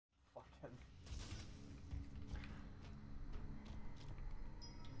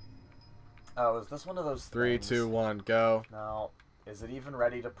Oh, is this one of those 3, things? 2, 1, go. No. Is it even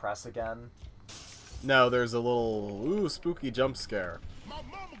ready to press again? No, there's a little spooky jump scare. My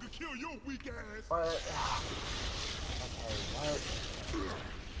mama could kill your weak ass. What? Okay, what?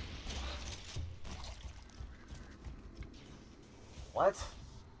 What?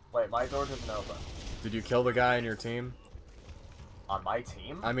 Wait, my door didn't open. Did you kill the guy in your team? On my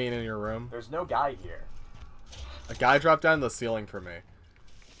team? I mean, in your room. There's no guy here. A guy dropped down the ceiling for me.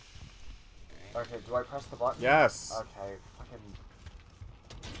 Okay, do I press the button? Yes. Okay, fucking...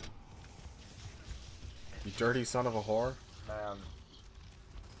 You dirty son of a whore. Man.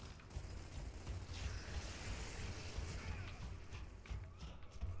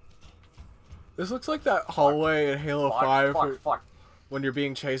 This looks like that hallway in Halo 5 Fuck. when you're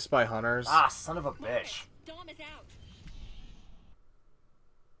being chased by hunters. Ah, son of a bitch. Dom is out.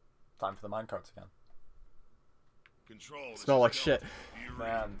 Time for the minecarts again. Control. Smell like shit.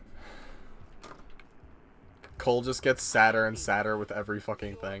 Man. Cole just gets sadder and sadder with every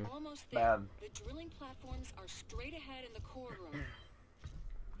fucking thing. Almost there. Man. The drilling platforms are straight ahead in the core room.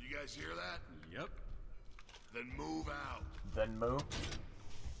 You guys hear that? Yep. Then move out. Then move.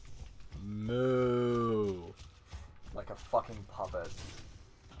 Moo. Like a fucking puppet.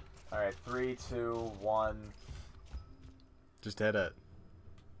 Alright, 3, 2, 1. Just hit it.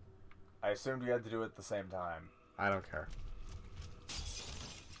 I assumed we had to do it at the same time. I don't care.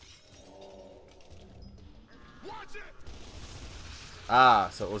 Watch it. Ah,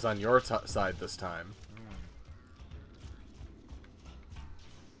 so it was on your side this time.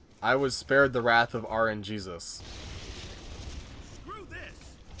 I was spared the wrath of RNGesus. Screw this.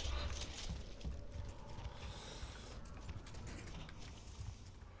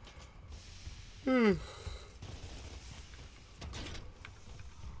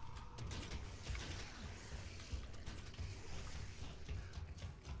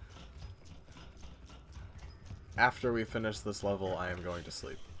 After we finish this level, I am going to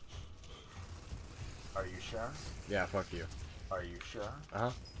sleep. Are you sure? Yeah, fuck you. Are you sure?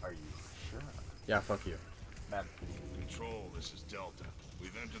 Uh-huh. Are you sure? Yeah, fuck you. Man. Control. This is Delta.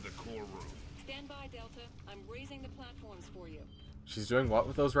 We've entered the core room. Stand by, Delta. I'm raising the platforms for you. She's doing what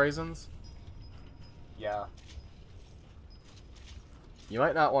with those raisins? Yeah. You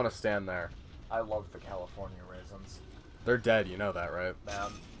might not want to stand there. I love the California raisins. They're dead, you know that, right?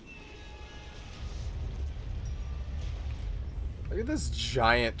 Man. Look at this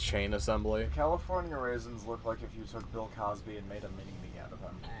giant chain assembly. California raisins look like if you took Bill Cosby and made a mini-me out of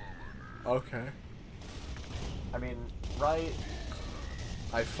him. Okay. I mean, right?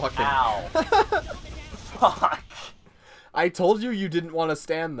 I fucking... Ow. Fuck. I told you didn't want to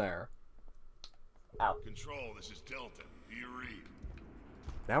stand there. Ow. Control. This is Delta. Do you read?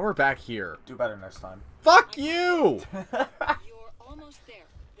 Now we're back here. Do better next time. Fuck you! You're almost there.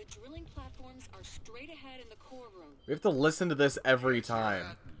 The drilling platforms are straight ahead in the core room. We have to listen to this every time.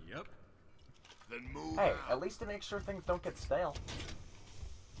 Yep. Then move Hey, out. at least it makes sure things don't get stale.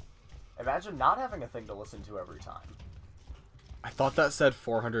 Imagine not having a thing to listen to every time. I thought that said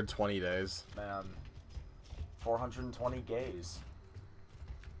 420 days. Man. 420 gays.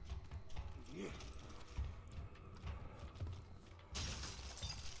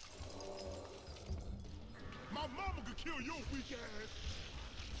 My mama could kill your weak ass.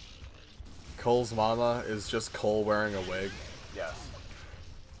 Cole's mama is just Cole wearing a wig. Yes.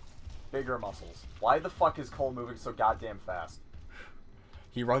 Bigger muscles. Why the fuck is Cole moving so goddamn fast?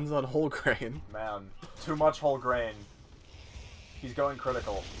 He runs on whole grain. Man. Too much whole grain. He's going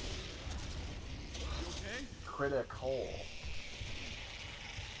critical. You okay? Critical.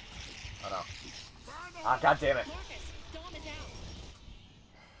 Oh no. Find the Ah, god damn it. Marcus, Dom is out.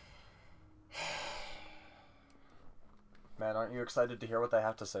 Man, aren't you excited to hear what they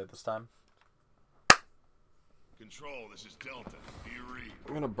have to say this time? Control. This is Delta. Do you read?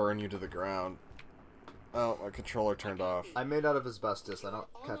 I'm gonna burn you to the ground. Oh, my controller turned off. I'm made out of asbestos. I don't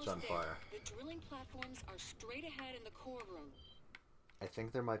catch on Almost fire. there. The drilling platforms are straight ahead in the core room. I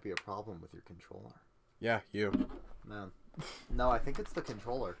think there might be a problem with your controller. Yeah, you. Man. No, I think it's the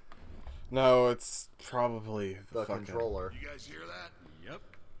controller. No, it's probably The fucking... controller. You guys hear that? Yep.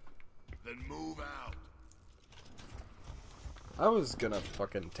 Then move out. I was gonna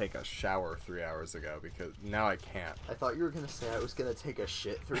fucking take a shower 3 hours ago because now I can't. I thought you were gonna say I was gonna take a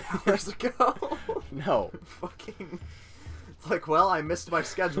shit 3 hours ago. No. Fucking... It's like, well, I missed my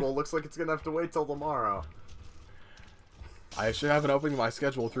schedule. Looks like it's gonna have to wait till tomorrow. I should have an opening my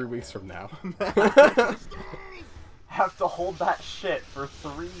schedule 3 weeks from now. Have to hold that shit for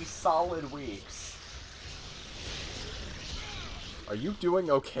 3 solid weeks. Are you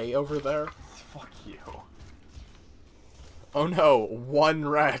doing okay over there? Fuck you. Oh no, one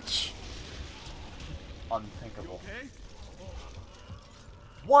wretch. Unthinkable. Okay?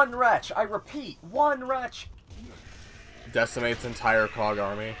 One wretch! I repeat, one wretch! Decimates entire Cog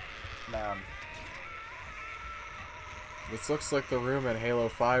army. Man. This looks like the room in Halo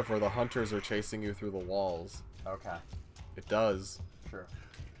 5 where the hunters are chasing you through the walls. Okay. It does. Sure.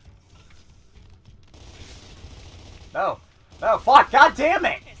 No! No, fuck! God damn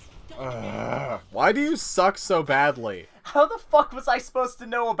it! Why do you suck so badly? How the fuck was I supposed to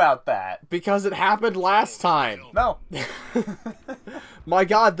know about that? Because it happened last time. No. My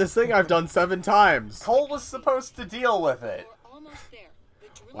god, this thing I've done 7 times. Cole was supposed to deal with it. We're almost there. The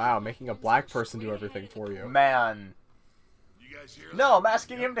drilling Wow, making a platforms black are person do straight everything ahead in the for you. corridor. Man. You guys hear that? No, I'm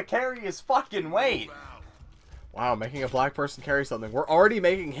asking him to carry his fucking weight. Move out. Wow, making a black person carry something. We're already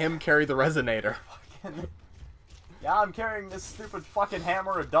making him carry the resonator. Yeah, I'm carrying this stupid fucking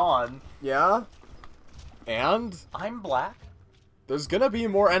hammer of dawn. Yeah? And? I'm black. There's gonna be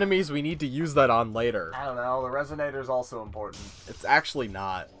more enemies we need to use that on later. I don't know, the resonator's also important. It's actually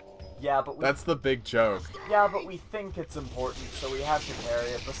not. Yeah, but we That's the big joke. we think it's important, so we have to carry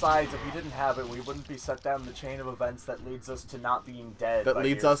it. Besides, if we didn't have it, we wouldn't be set down the chain of events that leads us to not being dead. That by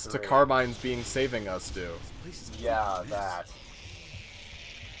leads year us to 3. Carmine's being saving us, do. Yeah, that.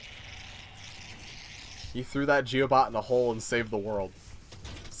 He threw that Geobot in a hole and saved the world.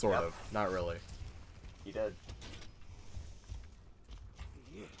 Sort Yep. of. Not really. He did.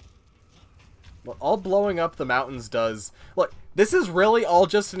 What all blowing up the mountains does... Look, this is really all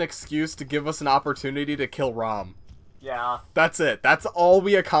just an excuse to give us an opportunity to kill Rom. Yeah. That's it. That's all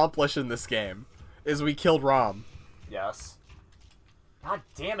we accomplish in this game. Is we killed Rom. Yes. God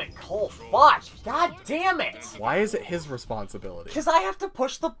damn it, Cole. Fuck! God damn it! Why is it his responsibility? Because I have to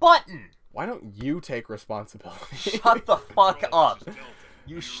push the button! Why don't you take responsibility? Shut the fuck up.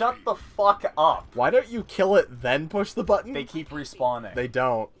 You shut the fuck up. Why don't you kill it, then push the button? They keep respawning. They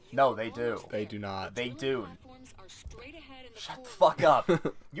don't. No, they do. They do not. They do. Platforms are straight ahead in the Shut the corridor. fuck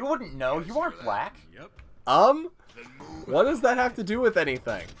up. You wouldn't know. You aren't black. Yep. Um? Then move What does that have to do with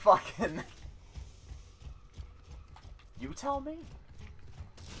anything? Fucking... You tell me?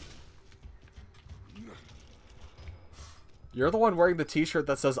 You're the one wearing the t-shirt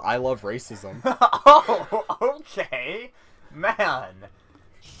that says I love racism. Oh, okay. Man.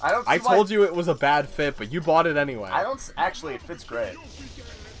 I told you it was a bad fit, but you bought it anyway. Actually, it fits great.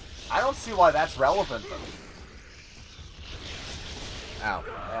 I don't see why that's relevant, though. Ow.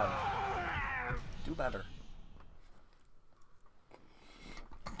 Man. Do better.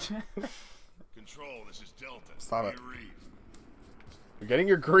 Control, this is Delta. Stop it. Hey, Reeve. You're getting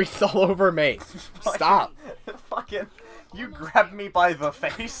your grease all over me. Stop. Fucking... You grabbed me by the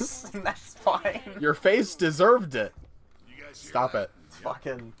face, and that's fine. Your face deserved it. You guys hear Stop that? it.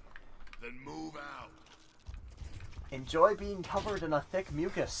 Fucking... Then move out. Enjoy being covered in a thick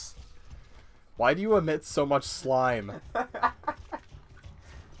mucus. Why do you emit so much slime?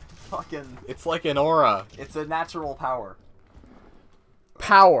 Fucking... It's like an aura. It's a natural power.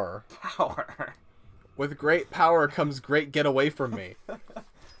 Power. Power. With great power comes great get away from me.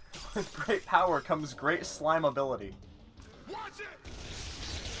 With great power comes great slime ability. Watch it.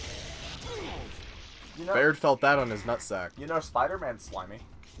 You know, Baird felt that on his nutsack. you know Spider-Man's slimy.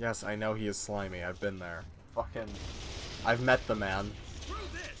 Yes, I know he is slimy. I've been there. Fucking... I've met the man. Through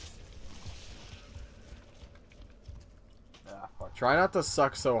this. Ah, fuck. Try not to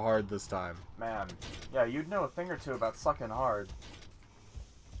suck so hard this time. Man. Yeah, you'd know a thing or two about sucking hard.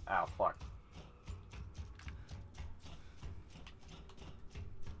 Ow, fuck.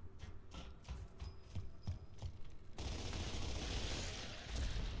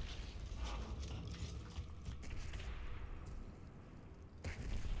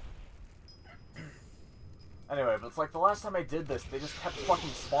 Anyway, but it's like the last time I did this, they just kept fucking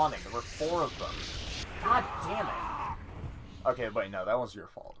spawning. There were 4 of them. God damn it. Okay, wait, no, that was your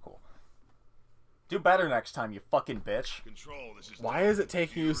fault. Cool. Do better next time, you fucking bitch. Control, this is Why is it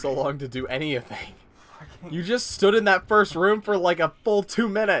taking you so long to do anything? You just stood in that first room for like a full 2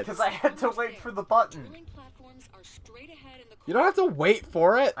 minutes. Because I had to wait for the button. Drilling platforms are straight ahead in the You don't have to wait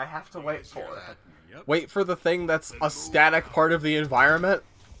for it. I have to wait for it. Yep. Wait for the thing that's a static part of the environment.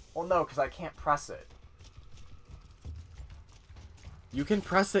 Well, no, because I can't press it. You can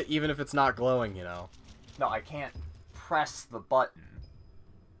press it even if it's not glowing, you know. No, I can't press the button.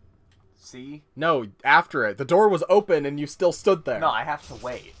 See? No, after it. The door was open and you still stood there. No, I have to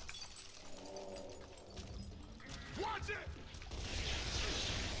wait. Watch it.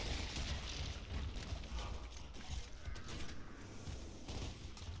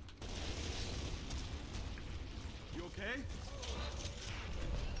 You okay?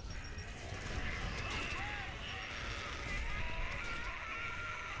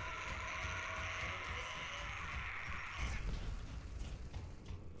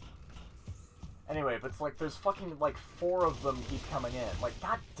 Anyway, but it's like there's fucking like 4 of them keep coming in. Like,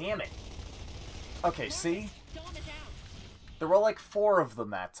 god damn it. Okay, see? Dawn is out. There were like 4 of them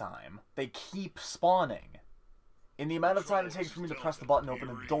that time. They keep spawning. In the amount of time it takes for me to press the button to open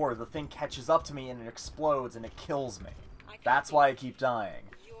the door, the thing catches up to me and it explodes and it kills me. That's why I keep dying.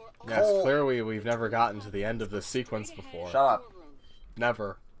 Yeah, it's clear we've never gotten to the end of this sequence before. Shut up.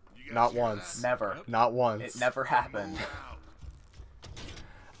 Never. Not once. Never. Not once. It never happened.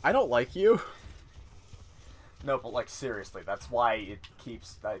 I don't like you. No, but like seriously, that's why it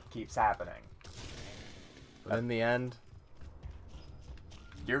keeps happening. But in the end,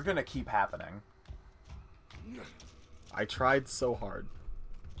 you're gonna keep happening. I tried so hard.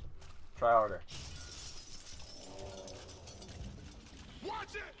 Try harder.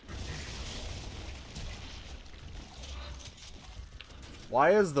 Watch it!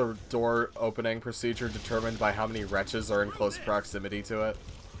 Why is the door opening procedure determined by how many wretches are in close proximity to it?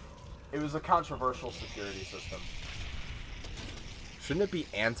 It was a controversial security system. Shouldn't it be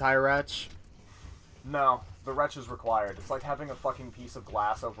anti-wretch? No, the wretch is required. It's like having a fucking piece of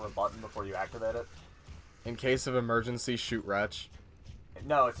glass over a button before you activate it. In case of emergency, shoot wretch.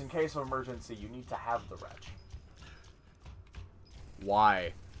 No, it's in case of emergency, you need to have the wretch.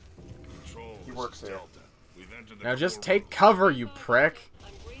 Why? Control, He works here. Delta. We've entered the Now just core take room. cover, you prick.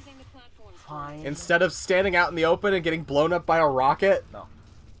 I'm raising the platform. Fine. Instead of standing out in the open and getting blown up by a rocket. No.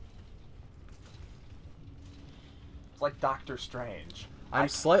 It's like Doctor Strange. I'm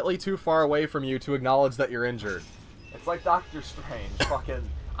slightly too far away from you to acknowledge that you're injured. It's like Doctor Strange. Fucking,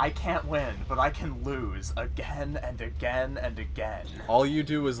 I can't win, but I can lose again and again and again. All you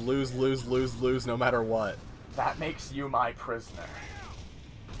do is lose, lose, lose, lose no matter what. That makes you my prisoner.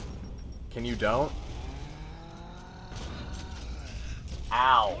 Can you don't?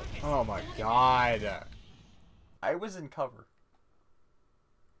 Ow. Oh my god. I was in cover.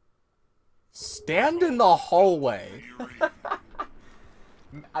 Stand in the hallway.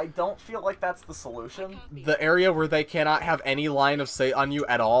 I don't feel like that's the solution. The area where they cannot have any line of sight on you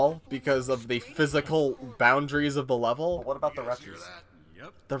at all because of the physical boundaries of the But level. what about the Hear wretches? that?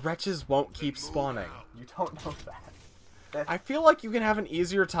 Yep. The wretches won't keep spawning. You don't know that. I feel like you can have an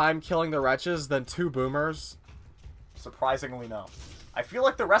easier time killing the wretches than 2 boomers. Surprisingly, no. I feel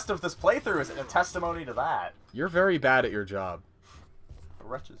like the rest of this playthrough is a testimony to that. You're very bad at your job. The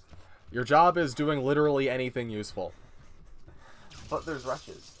wretches. Your job is doing literally anything useful. But there's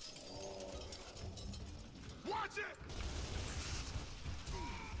wretches. Watch it!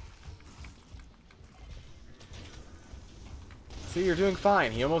 See, you're doing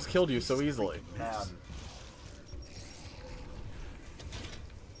fine. He almost killed you so easily. Man.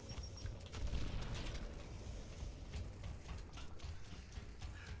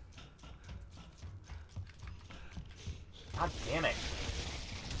 God damn it.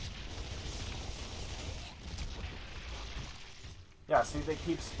 Yeah, see, they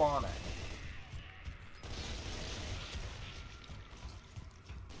keep spawning.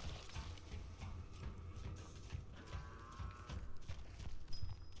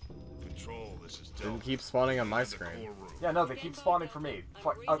 Control, this is Didn't Delta. keep spawning on my The core screen. room. Yeah, no, they keep spawning for me.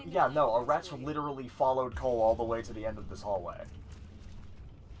 Fuck, yeah, no, a wretch literally followed Cole all the way to the end of this hallway.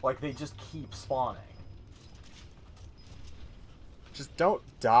 Like, they just keep spawning. Just don't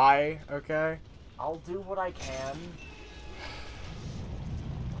die, okay? I'll do what I can.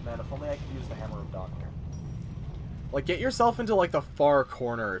 Man, if only I could use the Hammer of Dawn here. Like, get yourself into, like, the far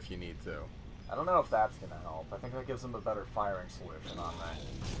corner if you need to. I don't know if that's gonna help. I think that gives them a better firing solution on that.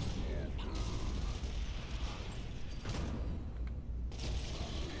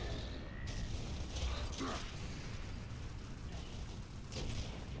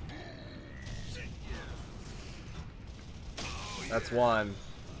 That's one.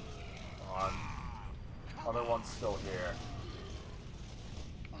 Other one's still here.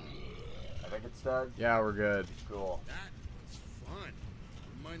 I think it's dead. Yeah, we're good. Cool. That's fun.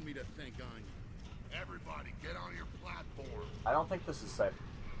 Remind me to think on you. Everybody, get on your platform. I don't think this is safe.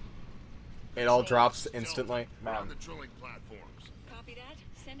 It all drops instantly. We're on Man. the drilling platforms. Copy that.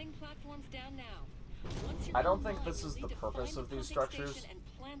 Sending platforms down now. Once you're I don't think online, this you'll is need the to purpose find of the these pumping structures. station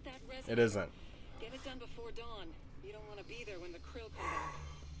and plant that It reservoir. isn't. Get it done before dawn. You don't want to be there when the krill come back.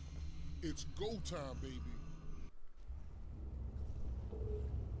 It's go time, baby.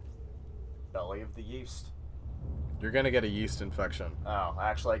 Belly of the yeast. You're gonna get a yeast infection. Oh,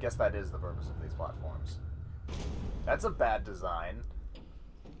 actually, I guess that is the purpose of these platforms. That's a bad design.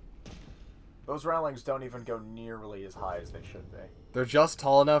 Those railings don't even go nearly as high as they should be. They're just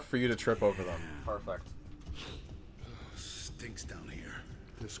tall enough for you to trip over them. Perfect. Stinks down here.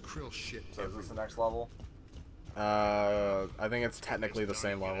 This krill shit. So is this the next level? I think it's technically the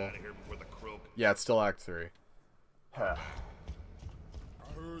same level. Out of here before the croak. Yeah, it's still Act 3. Huh.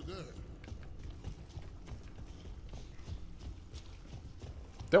 I heard that.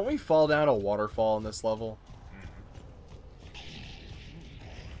 Don't we fall down a waterfall in this level?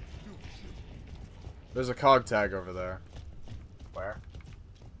 There's a cog tag over there. Where?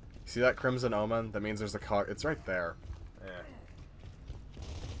 See that Crimson Omen? That means there's a cog. It's right there. Yeah.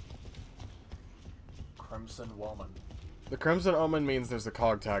 Crimson Woman. The Crimson Omen means there's a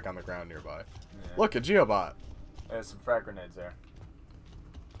cog tag on the ground nearby. Yeah. Look, a Geobot. There's some frag grenades there.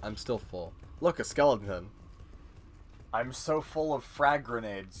 I'm still full. Look, a skeleton. I'm so full of frag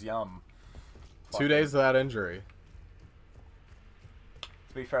grenades. Yum. 2 days of that injury.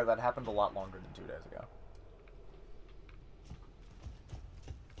 To be fair, that happened a lot longer than 2 days ago.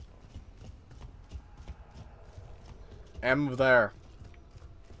 I'm there.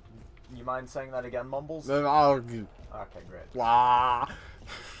 You mind saying that again, Mumbles? Then I'll... Okay, great. Blah.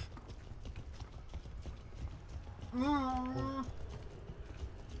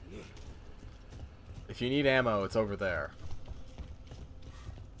 If you need ammo, it's over there.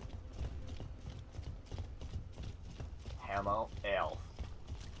 Ammo. Ale.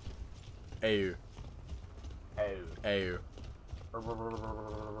 Ayu. Ale. Ayu.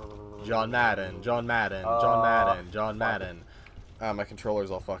 John Madden. John Madden. John Madden. John Madden. My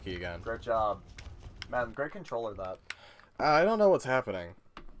controller's all fucky again. Great job. Man, great controller, that. I don't know what's happening.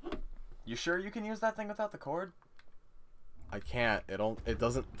 You sure you can use that thing without the cord? I can't. It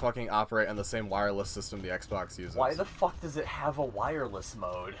doesn't fucking operate on the same wireless system the Xbox uses. Why the fuck does it have a wireless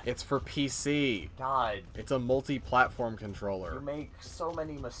mode? It's for PC. God. It's a multi-platform controller. You make so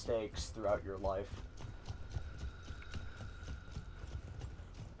many mistakes throughout your life.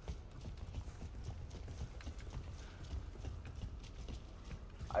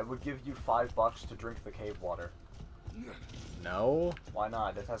 I would give you $5 to drink the cave water. No. Why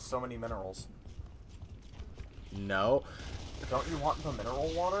not? It has so many minerals. No. Don't you want the mineral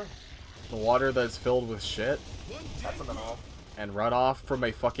water? The water that's filled with shit That's a mineral. and runoff from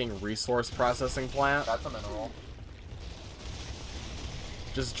a fucking resource processing plant. That's a mineral.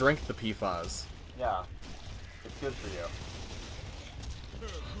 Just drink the PFAS. Yeah. It's good for you.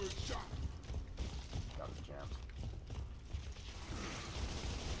 Good shot. Guns jammed.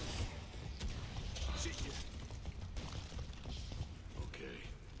 Okay,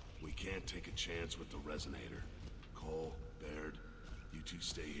 we can't take a chance with the resonator. Cole, Baird, you two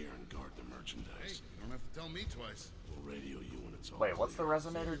stay here and guard the merchandise. Hey, you don't have to tell me twice. We'll radio you when it's all Wait, what's the clear.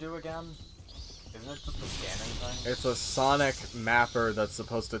 resonator do again? Isn't it just the scanning thing? It's a sonic mapper that's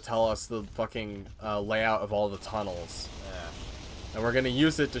supposed to tell us the fucking layout of all the tunnels. Yeah. And we're gonna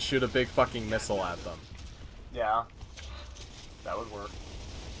use it to shoot a big fucking missile at them. Yeah. That would work.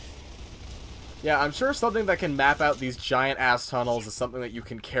 Yeah, I'm sure something that can map out these giant-ass tunnels is something that you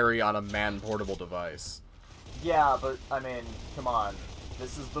can carry on a man-portable device. Yeah, but, I mean, come on.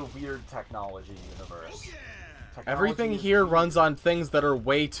 This is the weird technology universe. Technology Everything is here weird. runs on things that are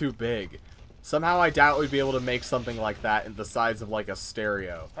way too big. Somehow I doubt we'd be able to make something like that in the size of, like, a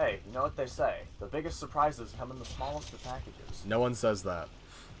stereo. Hey, you know what they say? The biggest surprises come in the smallest of packages. No one says that.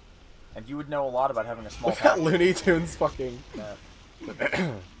 And you would know a lot about having a small Look at package. Looney Tunes fucking... Yeah.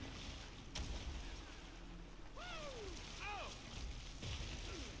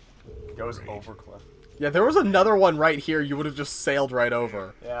 Goes over cliff. Yeah, there was another one right here you would have just sailed right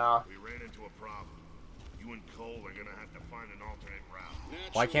over. Yeah. We ran into a problem. You and Cole are gonna have to find an alternate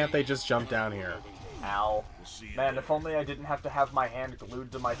route. Why can't they just jump down here? Ow. We'll see you Man, there. if only I didn't have to have my hand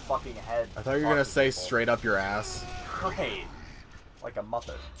glued to my fucking head. I thought you were gonna say straight up your ass. Great. Like a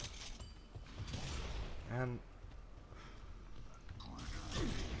muppet. And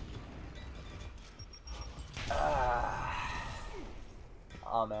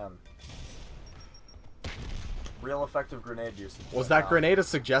Oh man. Real effective grenade use. was that grenade a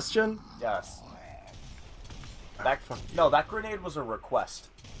suggestion? Yes. No, that grenade was a request.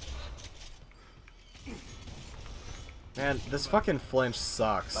 Man, this fucking flinch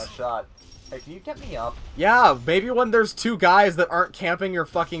sucks. Nice shot. Hey, can you get me up? Yeah, maybe when there's two guys that aren't camping your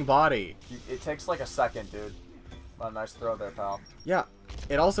fucking body. It takes like a second, dude. Wow, nice throw there, pal. Yeah,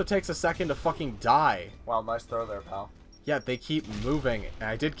 it also takes a second to fucking die. Wow, nice throw there, pal. Yeah, they keep moving, and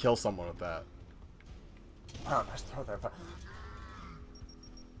I did kill someone with that. Wow, nice throw there, pal.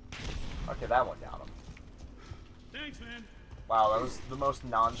 Okay, that one got him. Thanks, man. Wow, that was the most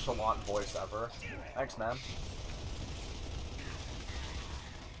nonchalant voice ever. Thanks, man.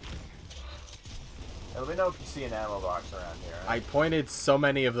 Hey, let me know if you see an ammo box around here. I pointed so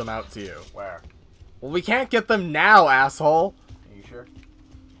many of them out to you. Where? Well, we can't get them now, asshole! Are you sure?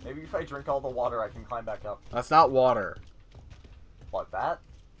 Maybe if I drink all the water, I can climb back up. That's not water. What, that?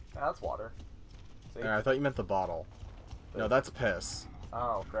 Yeah, that's water. See? I thought you meant the bottle. No, that's piss.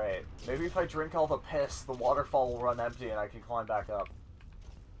 Oh, great. Maybe if I drink all the piss, the waterfall will run empty and I can climb back up.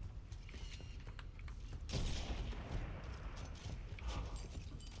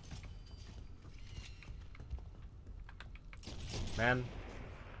 Man,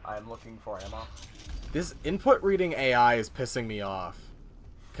 I am looking for ammo. this input reading AI is pissing me off.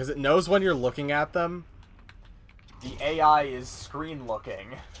 Because it knows when you're looking at them. The AI is screen looking.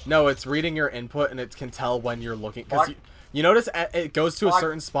 No, it's reading your input and it can tell when you're looking. Because Fuck. you notice it goes to a Fuck.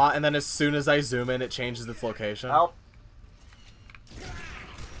 certain spot and then as soon as I zoom in, it changes its location. Help.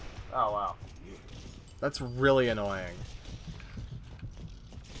 Oh, wow. That's really annoying.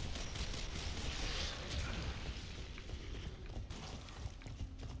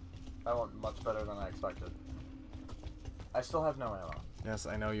 That went much better than I expected. I still have no ammo. Yes,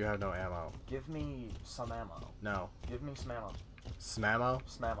 I know you have no ammo. Give me some ammo. No. Give me some ammo. Smammo?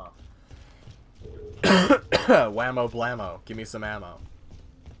 Smammo. Whammo blammo. Give me some ammo.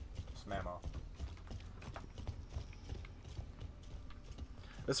 Smammo.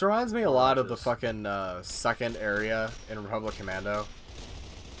 This reminds me a lot of the fucking second area in Republic Commando.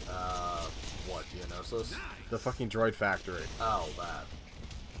 What, Geonosis? The fucking droid factory. Oh, that.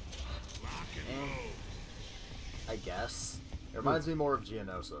 I guess. It reminds me more of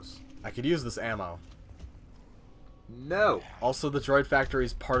Geonosis. I could use this ammo. No! Also, the droid factory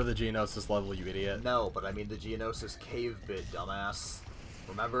is part of the Geonosis level, you idiot. No, but I mean the Geonosis cave bit, dumbass.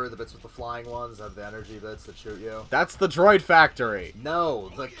 Remember the bits with the flying ones that have the energy bits that shoot you? That's the droid factory! No,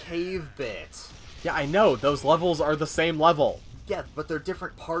 the cave bit. Yeah, I know. Those levels are the same level. Yeah, but they're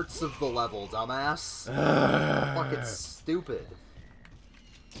different parts of the level, dumbass. Fucking stupid.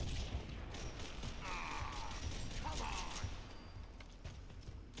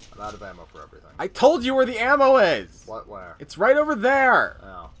 I'm out of ammo for everything. I told you where the ammo is! What, where? It's right over there!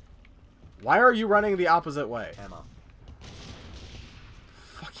 Oh, Why are you running the opposite way? ammo.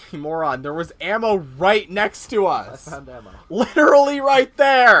 Fucking moron. There was ammo right next to I us. found ammo. Literally right I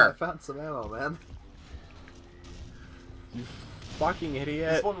there! found some ammo, man. Fucking This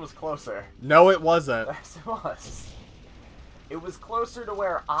idiot. one was closer. No, it wasn't. Yes, it was. It was closer to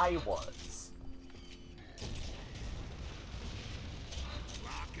where I was.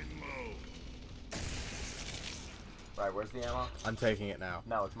 Lock and load. Right, where's the ammo? I'm taking it now.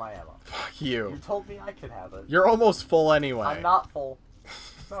 No, it's my ammo. Fuck You you. told me I could have it. You're almost full anyway. I'm not full.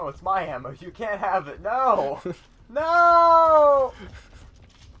 No, it's my ammo. You can't have it. No! No!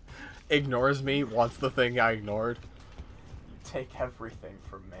 Ignores me, wants the thing I ignored. You take everything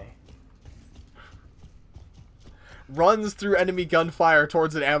from me. Runs through enemy gunfire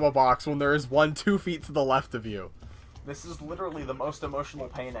towards an ammo box when there is one 2 feet to the left of you. This is literally the most emotional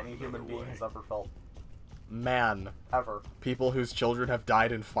pain any human being has ever felt. Man. Ever. People whose children have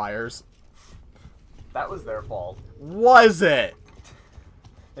died in fires. That was their fault. Was it?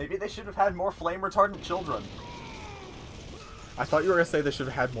 Maybe they should have had more flame-retardant children. I thought you were going to say they should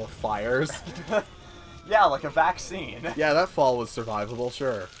have had more fires. Yeah, like a vaccine. Yeah, that fall was survivable,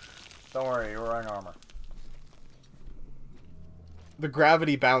 sure. Don't worry, you're wearing armor. The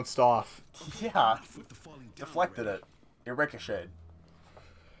gravity bounced off. Yeah. With the falling down Deflected already. it. It ricocheted.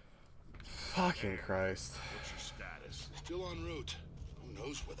 Fucking Christ. What's your status? Still en route. Who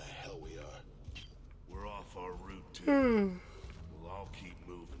knows where the hell we are? We're off our route too. We'll all keep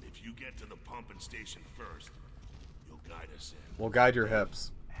moving. If you get to the pumping station first, you'll guide us in. We'll guide your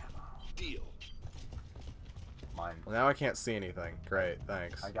hips. Deal. Mine. Well, now I can't see anything. Great,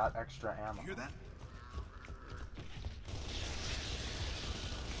 thanks. I got extra ammo. You hear that?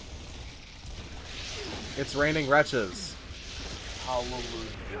 It's raining wretches.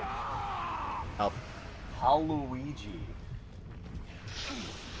 Hallelujah. Help. Haluigi.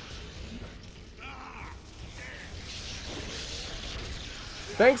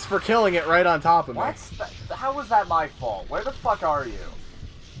 Thanks for killing it right on top of me. What? How was that my fault? Where the fuck are you?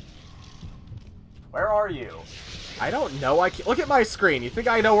 Where are you? I don't know. Look at my screen. You think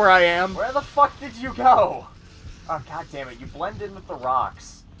I know where I am? Where the fuck did you go? Oh, god damn it. You blend in with the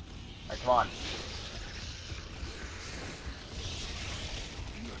rocks. Alright, come on.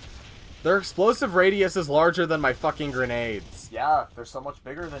 Their explosive radius is larger than my fucking grenades. Yeah, they're so much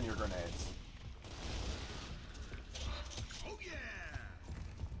bigger than your grenades. Oh yeah!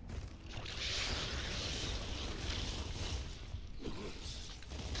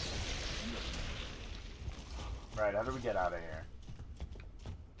 Right, how do we get out of here?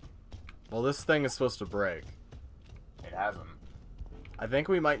 Well, this thing is supposed to break. It hasn't. I think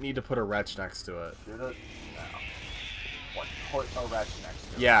we might need to put a wretch next to it. Did it? No. What, put a wretch next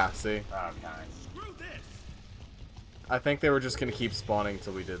to it? Yeah, see? Okay. Screw this! I think they were just gonna keep spawning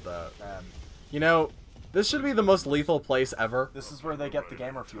till we did that. Man, You know, this should be the most lethal place ever. this is where they get the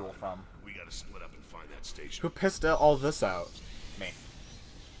gamer fuel from. We gotta split up and find that station. Who pissed all this out? Me.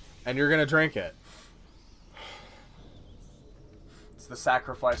 And you're gonna drink it. It's the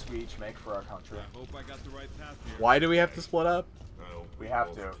sacrifice we each make for our country. Hope I got the right path here. Why do we have to split up? I hope We have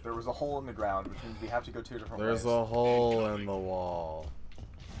both to. There was a hole in the ground, which means we have to go 2 different There's ways. a hole in the wall.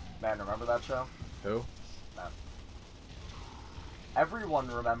 Man, remember that show? Who? Man. Everyone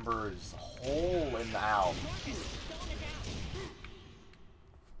remembers Hole in the Owl.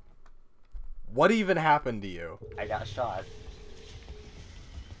 What even happened to you? I got shot.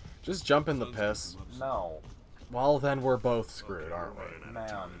 Just jump in the piss. No. Well, then we're both screwed, aren't we? running out of Man.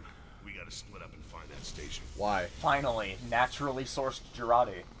 time. We gotta split up and find that station. Why? Finally, naturally sourced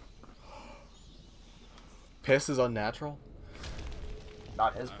Girardi. Piss is unnatural?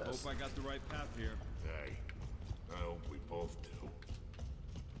 Not his I piss. hope I got the right path here. Hey, I hope we both do.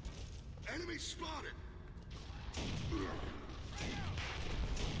 Enemy spotted!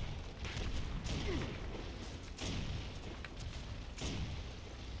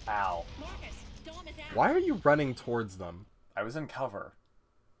 Ow. Marcus, Dom is out. Why are you running towards them? I was in cover.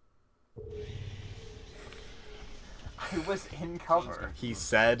 I was in cover. He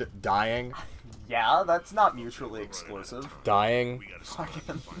said dying. Yeah, that's not mutually exclusive. Dying. We gotta split up Fucking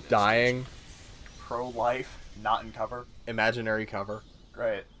and find that Dying. pro-life, not in cover. Imaginary cover.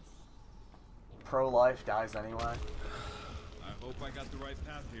 Great. Pro-life dies anyway. I hope I got the right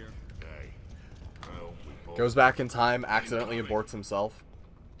path here. station. Hey, I hope we both Goes back in time, accidentally aborts himself.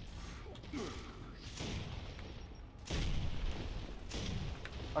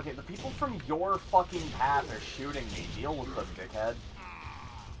 Okay, the people from your fucking path are shooting me. Deal with them, dickhead.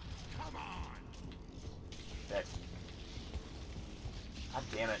 Come on! Dick. God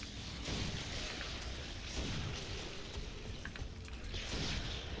damn it.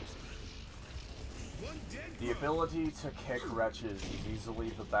 One dead The ability to kick wretches is easily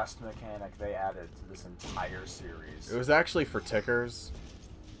the best mechanic they added to this entire series. It was actually for tickers,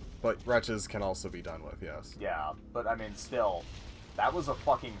 but wretches can also be done with, yes. Yeah, but I mean, still, that was a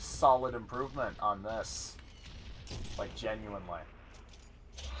fucking solid improvement on this. Like, genuinely.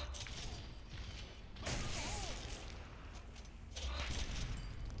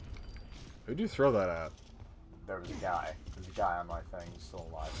 Who'd you throw that at? There was a guy. There's a guy on my thing. He's still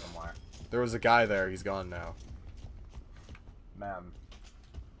alive somewhere. There was a guy there, he's gone now. Man.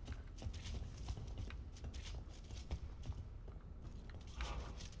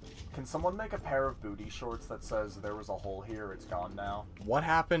 Can someone make a pair of booty shorts that says there was a hole here, it's gone now? What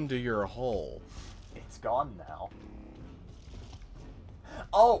happened to your hole? It's gone now.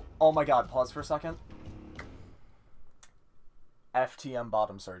 Oh! Oh my god, pause for a second. FTM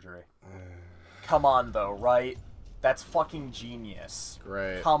bottom surgery. Come on, though, right? That's fucking genius.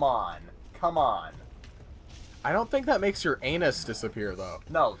 Great. Come on. Come on. I don't think that makes your anus disappear, though.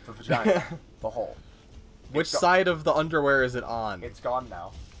 No, the vagina. The hole. Which It's go- side of the underwear is it on? It's gone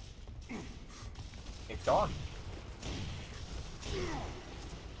now. It's gone.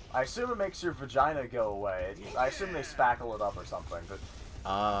 I assume it makes your vagina go away. I assume they spackle it up or something, but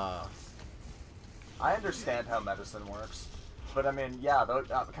Ah. I understand how medicine works. But I mean, yeah,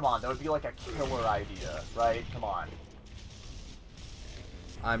 come on, that would be like a killer idea, right? Come on.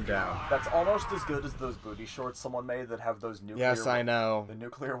 I'm down. That's almost as good as those booty shorts someone made that have those nuclear... Yes, I know. The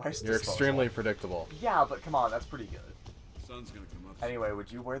nuclear waste You're disposal. extremely predictable. Yeah, but come on, that's pretty good. Sun's gonna come up. Anyway,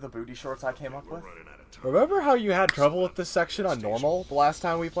 would you wear the booty shorts I came up We're with? running out of time. Remember how you had trouble with this section on normal the last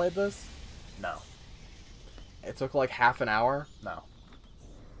time we played this? No. It took like half an hour, No.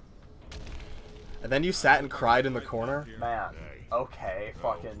 and then you sat and cried in the corner? Man. Hey. Okay, I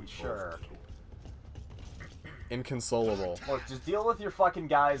hope fucking we both sure. do. Inconsolable. Look, just deal with your fucking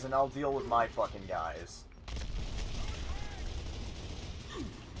guys and I'll deal with my fucking guys.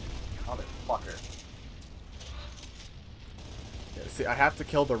 Motherfucker. Yeah, see, I have to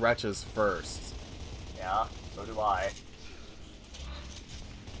kill the wretches first. Yeah, so do I.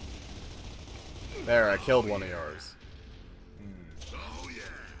 There, I killed one of yours. Oh yeah!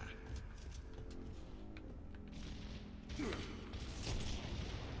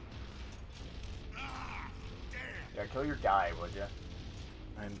 Ah, damn! Yeah, kill your guy, would you?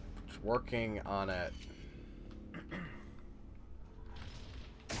 I'm working on it.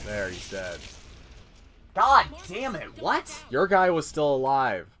 There, he's dead. God damn it, what? Your guy was still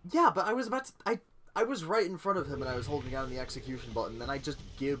alive. Yeah, but I was about to... I was right in front of him and I was holding down the execution button, then I just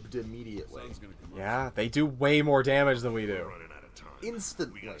gibbed immediately. Sun's gonna come up. Yeah, they do way more damage than we do. We're running out of time.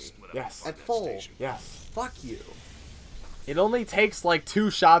 Instantly. We gotta split up Yes. and find At that full. station. Yes. Fuck you. It only takes like 2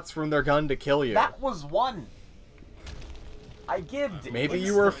 shots from their gun to kill you. That was one. I gibbed. Maybe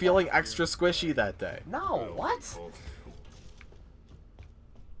you were feeling extra squishy that day. No, what?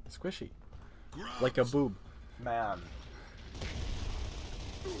 Squishy. Like a boob. Man.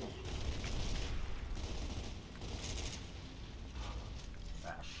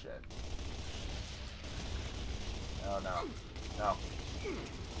 Ah, shit. Oh, no. No.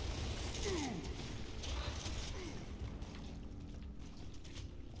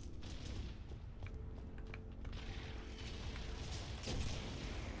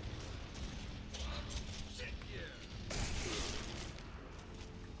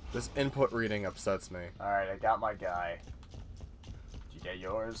 This input reading upsets me. Alright, I got my guy. Did you get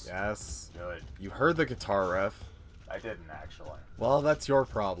yours? Yes. Good. You heard the guitar riff. I didn't, actually. Well, that's your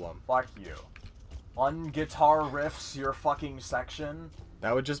problem. Fuck you. Un-guitar riffs your fucking section?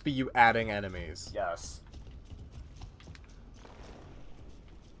 That would just be you adding enemies. Yes.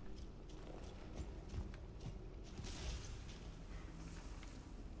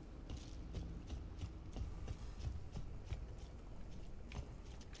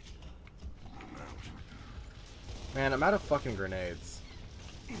 Man, I'm out of fucking grenades.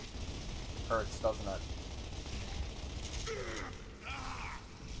 Hurts, doesn't it?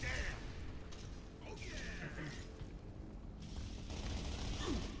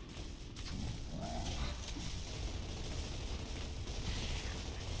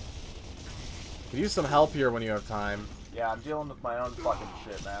 Could use some help here when you have time. Yeah, I'm dealing with my own fucking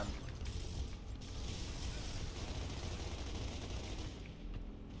shit, man.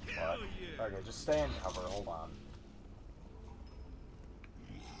 What? Okay, just stay in cover, hold on.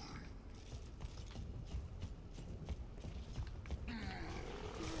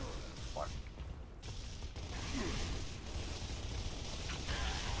 Fuck.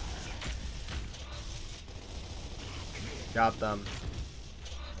 Got them.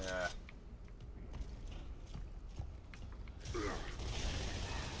 Yeah.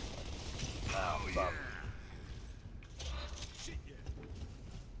 Ow, what's up?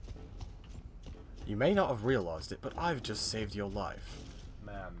 You may not have realized it, but I've just saved your life.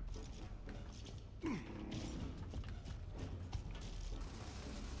 Man.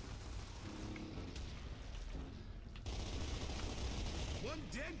 One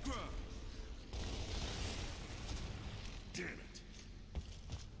dead grub. Damn it.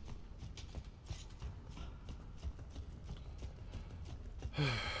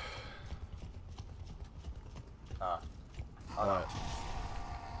 Oh no.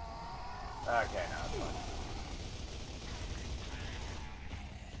 Okay, now it's fine.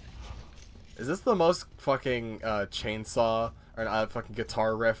 Is this the most fucking chainsaw or fucking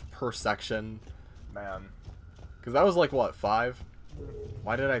guitar riff per section? Man. Because that was like what, 5?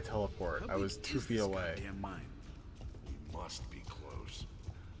 Why did I teleport? I was 2 feet away. Damn mine. We must be close.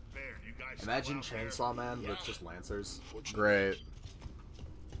 There, you guys. Imagine still out Chainsaw Man with just lancers. Great.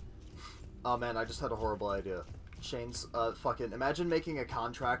 Oh man, I just had a horrible idea. Fucking imagine making a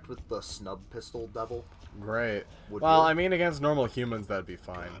contract with the snub pistol devil. Great. Would Well, you? I mean, against normal humans, that'd be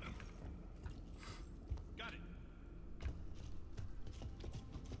fine. Got it.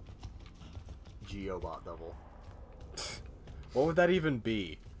 Geobot devil. What would that even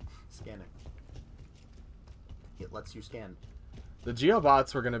be? Scanning. It lets you scan. The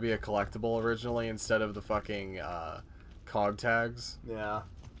Geobots were going to be a collectible originally instead of the fucking cog tags. Yeah.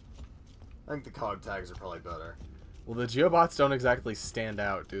 I think the cog tags are probably better. Well, the Geobots don't exactly stand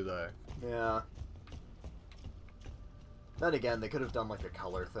out, do they? Yeah. Then again, they could have done like a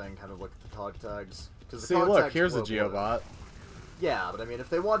color thing, kind of like the cog tags. Cause the See, cog look, tags here's a glow blue. Geobot. Yeah, but I mean, if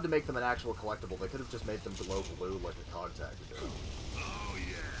they wanted to make them an actual collectible, they could have just made them glow blue like a cog tag would do. Oh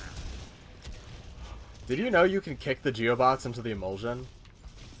yeah. Did you know you can kick the Geobots into the emulsion?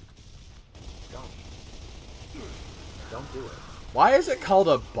 Don't do it. Why is it called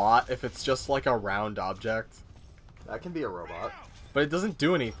a bot if it's just like a round object? That can be a robot. But it doesn't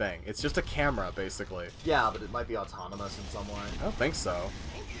do anything. It's just a camera, basically. Yeah, but it might be autonomous in some way. I don't think so.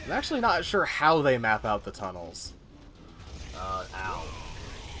 I'm actually not sure how they map out the tunnels. Ow.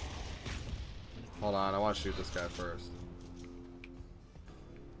 Hold on, I want to shoot this guy first.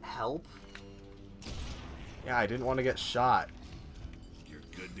 Help? Yeah, I didn't want to get shot. You're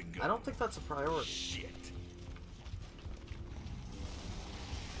good to go. I don't think that's a priority. Shit.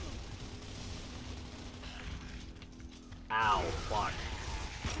 Ow, fuck.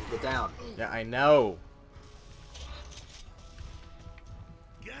 Get down. Yeah, I know.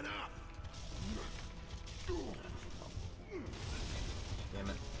 Get up. Damn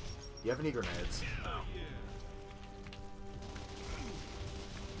it. Do you have any grenades?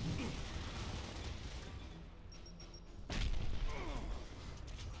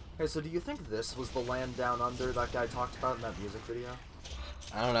 Hey, so do you think this was the land down under that guy talked about in that music video?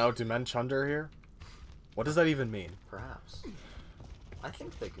 I don't know. Do men chunder here? What does that even mean? Perhaps. I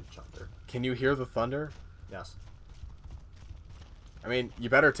think they could chunder. Can you hear the thunder? Yes. I mean, you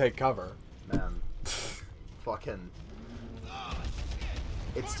better take cover. Man. Fucking...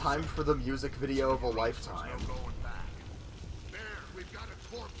 It's time for the music video of a lifetime. No going back. There, we've got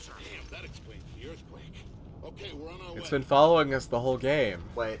a corpse. Damn, that explains the earthquake. Okay, we're on our way. It's been following us the whole game.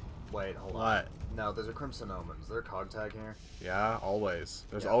 Wait, hold on. What? No, there's a Crimson Omen. Is there a cog tag here? Yeah, always.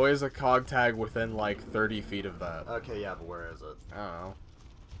 There's Yeah. always a cog tag within, like, 30 feet of that. Okay, yeah, but where is it? I don't know.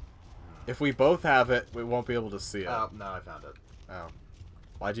 If we both have it, we won't be able to see it. Oh, no, I found it. Oh.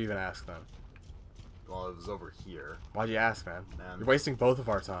 Why'd you even ask, then? Well, it was over here. Why'd you ask, man? Man. You're wasting both of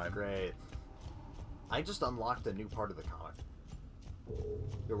our time. Great. I just unlocked a new part of the comic.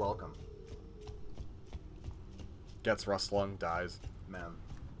 You're welcome. Gets rust lung, dies. Man.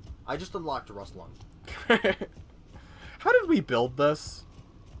 I just unlocked a Rust Lung. How did we build this?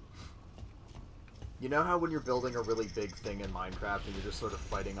 You know how when you're building a really big thing in Minecraft and you're just sort of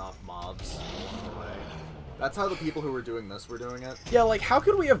fighting off mobs along the way? That's how the people who were doing this were doing it. Yeah, like, how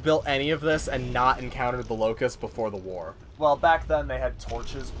could we have built any of this and not encountered the Locust before the war? Well, back then they had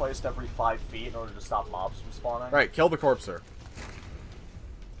torches placed every 5 feet in order to stop mobs from spawning. Right, kill the corpser.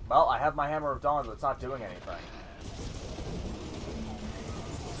 Well, I have my Hammer of Dawn, but it's not doing anything.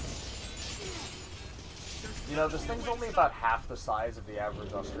 You know, this thing's only about half the size of the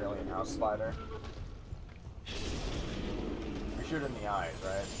average Australian house spider. We shoot it in the eyes,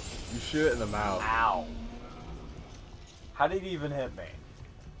 right? You shoot it in the mouth. Ow. How did he even hit me?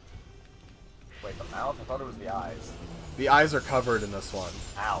 Wait, the mouth? I thought it was the eyes. The eyes are covered in this one.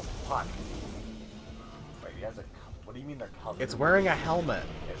 Ow. Fuck. Wait, he has a... What do you mean they're covered? It's wearing a helmet.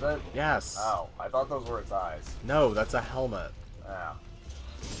 Is it? Yes. Oh, I thought those were its eyes. No, that's a helmet. Yeah.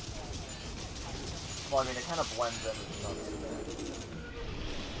 Well, I mean, it kind of blends in with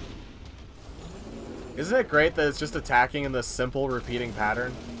the Isn't it great that it's just attacking in this simple repeating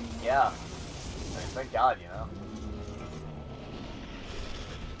pattern? Yeah. I mean, thank God, you know.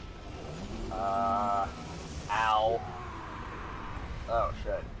 Ow. Oh,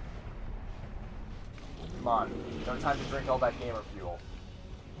 shit. Come on. No time to drink all that gamer fuel.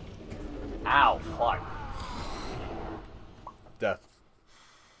 Ow, fuck. Death.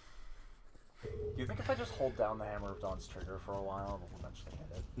 Do you think if I just hold down the Hammer of Dawn's trigger for a while, it'll eventually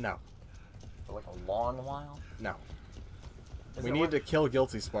hit it? No. For like a long while? No. Is We it need worth- to kill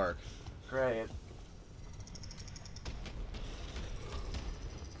Guilty Spark. Great.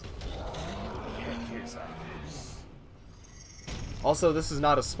 Also, this is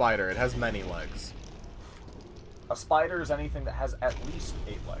not a spider. It has many legs. A spider is anything that has at least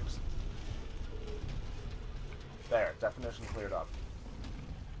 8 legs. There, definition cleared up.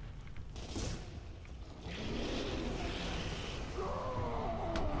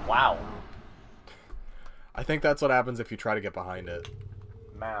 Wow. I think that's what happens if you try to get behind it.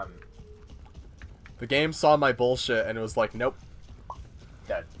 Man. The game saw my bullshit and it was like, nope.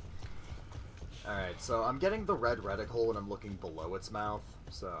 Dead. Alright, so I'm getting the red reticle when I'm looking below its mouth,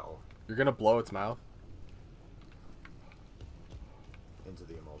 so... You're gonna blow its mouth? into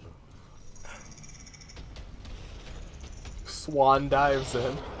the emulsion. Swan dives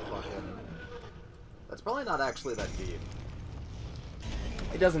in. Fucking... That's probably not actually that deep.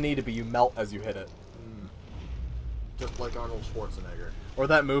 It doesn't need to be. You melt as you hit it. Just like Arnold Schwarzenegger. Or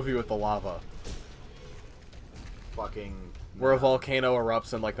that movie with the lava. Fucking... Where a volcano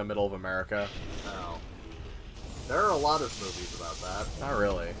erupts in like the middle of America. No. There are a lot of movies about that. Not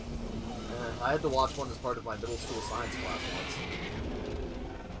really. I had to watch one as part of my middle school science class once.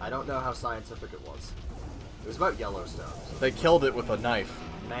 I don't know how scientific it was. It was about Yellowstone. So They killed it with a knife.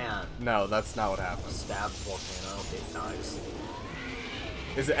 man, No, that's not what happened. stabbed volcano, it dies.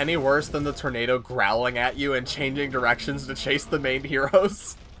 Is it any worse than the tornado growling at you and changing directions to chase the main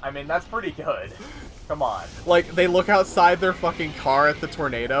heroes? I mean, that's pretty good. Come on. Like, they look outside their fucking car at the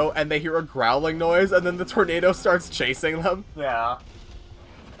tornado, and they hear a growling noise, and then the tornado starts chasing them. Yeah.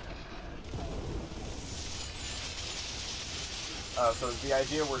 Oh, so is the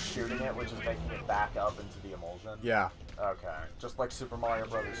idea we're shooting it, which is making it back up into the emulsion? Yeah, Okay. Just like Super Mario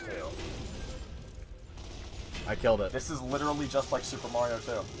Brothers 2. I killed it. This is literally just like Super Mario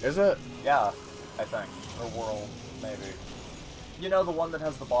 2. Is it? Yeah, I think. Or World, maybe. You know, the one that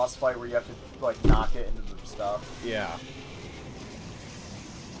has the boss fight where you have to, like, knock it into the stuff? Yeah.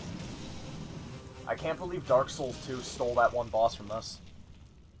 I can't believe Dark Souls 2 stole that one boss from this.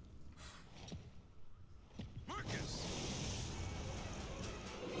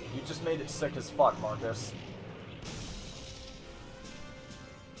 You just made it sick as fuck, Marcus.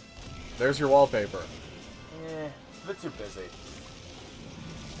 There's your wallpaper. It's a bit too busy.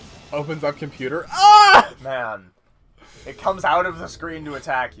 Opens up computer. Ah! Man. It comes out of the screen to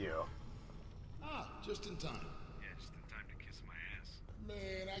attack you. Ah, just in time. Yeah, just in time to kiss my ass.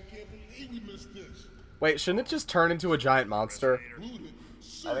 Man, I can't believe we missed this. Wait, shouldn't it just turn into a giant monster?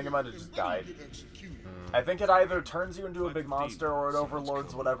 I think it might have just died. I think it either turns you into a big monster or it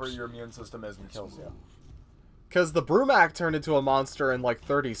overlords whatever your immune system is and kills you. Because the Brumac turned into a monster in like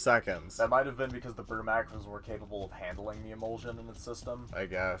 30 seconds. That might have been because the Brumac was more capable of handling the emulsion in its system. I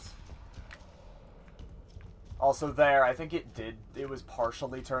guess. Also there, I think it was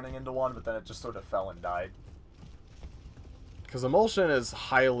partially turning into one, but then it just sort of fell and died. Because emulsion is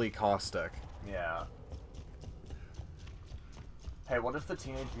highly caustic. Yeah. Hey, what if the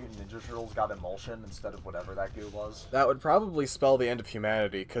Teenage Mutant Ninja Turtles got emulsion instead of whatever that goo was? That would probably spell the end of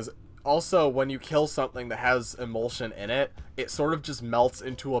humanity, because also when you kill something that has emulsion in it, it sort of just melts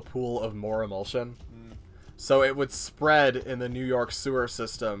into a pool of more emulsion. So it would spread in the New York sewer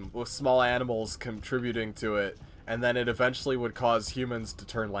system with small animals contributing to it, and then it eventually would cause humans to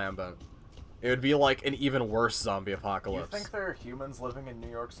turn lambent. It would be like an even worse zombie apocalypse. You think there are humans living in New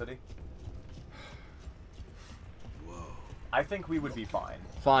York City? Whoa. I think we would be fine.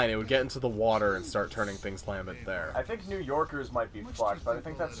 Fine, it would get into the water and start turning things lambent there. I think New Yorkers might be fucked, but I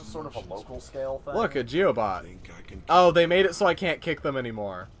think that's just sort of a local scale thing. Look, a Geobot. Think I can Oh, they made it so I can't kick them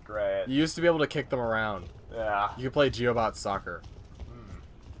anymore. Great. You used to be able to kick them around. Yeah. You could play Geobot soccer.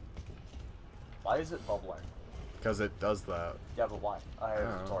 Why is it bubbling? Because it does that. Yeah, but why? I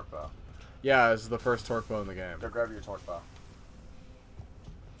have Oh. a torque bow. Yeah, this is the first torque bow in the game. Go grab your torque bow.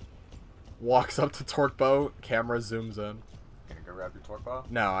 Walks up to torque bow, camera zooms in. Can you go grab your torque bow?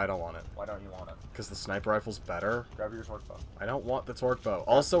 No, I don't want it. Why don't you want it? Because the sniper rifle's better. Grab your torque bow. I don't want the torque bow.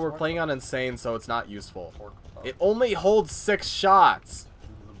 Also, the we're torque playing on insane, so it's not useful. Torque bow. It only holds 6 shots.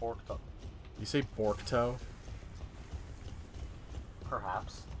 The torque bow. You say Borkto?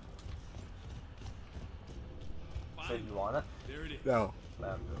 Perhaps. Say you want it? There it is. No.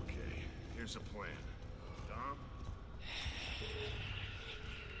 Then Okay, here's a plan. Dom?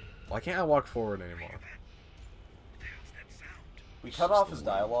 Why can't I walk forward anymore? we cut off his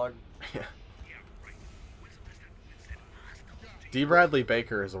dialogue. D. Bradley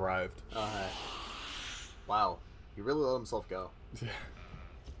Baker has arrived. Wow. He really let himself go. Oh,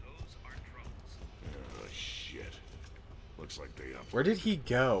 shit. Looks like they up. Where did he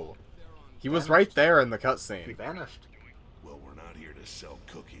go? He was right there in the He cutscene. vanished. Well, we're not here to sell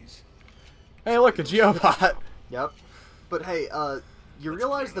cookies. Hey, look, a Geobot. Yep. But hey, you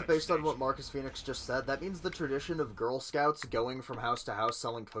realize that based on what Marcus Phoenix just said, that means the tradition of Girl Scouts going from house to house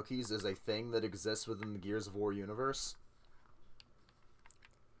selling cookies is a thing that exists within the Gears of War universe?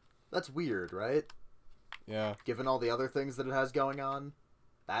 That's weird, right? Yeah. Given all the other things that it has going on,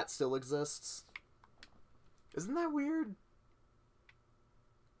 that still exists. Isn't that weird?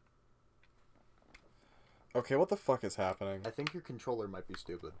 Okay, what the fuck is happening? I think your controller might be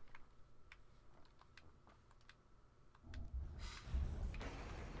stupid.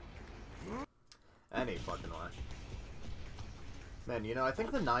 Any fucking way. Man, you know, I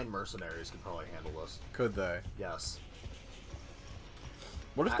think the 9 mercenaries could probably handle this. Could they? Yes.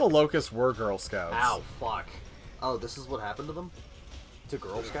 What if the Locusts were Girl Scouts? Ow, fuck. Oh, this is what happened to them? To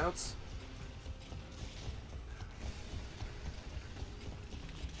Girl Scouts?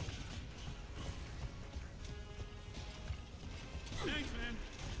 Thanks, man.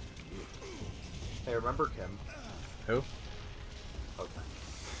 Hey, remember Kim? Who? Okay.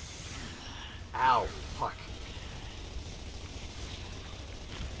 Ow, fuck.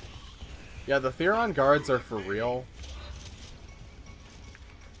 Yeah, the Theron guards are for real.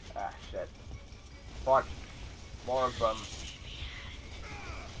 Ah, shit. Fuck. More of them.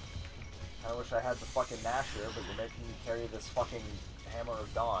 I wish I had the fucking Nasher, but you're making me carry this fucking Hammer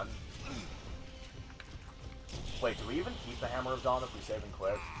of Dawn. Wait, do we even keep the Hammer of Dawn if we save and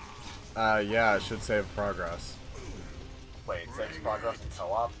quit? Yeah, it should save progress. Wait, it saves progress in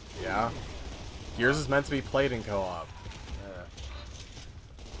co-op? Yeah. Gears is meant to be played in co-op. Yeah.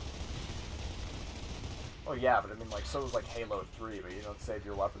 Oh yeah, but I mean, like, so is like Halo 3, but you don't save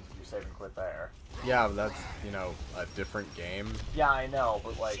your weapons if you save and quit there. Yeah, but that's, you know, a different game. Yeah, I know,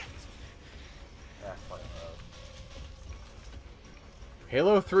 but like... Yeah, fuck it.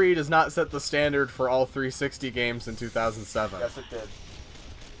 Halo 3 does not set the standard for all 360 games in 2007. Yes, it did.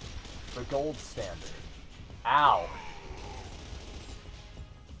 The gold standard. Ow!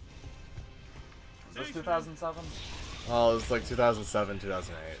 Is this 2007? Well, it was like 2007,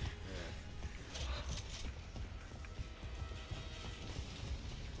 2008.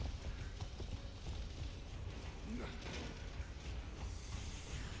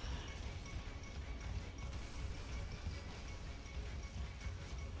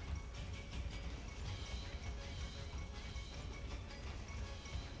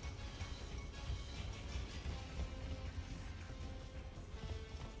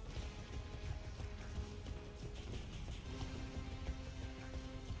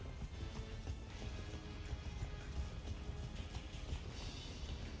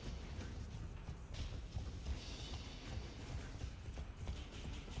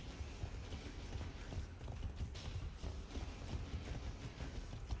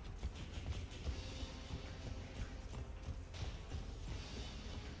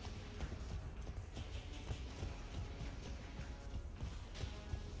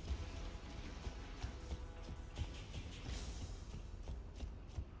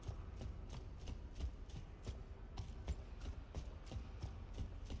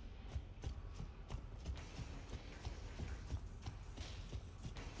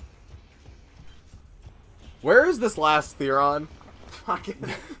 Where is this last Theron? Fucking.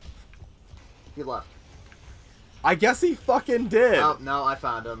 He left. I guess he fucking did. Oh, no, I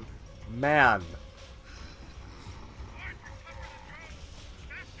found him. Man.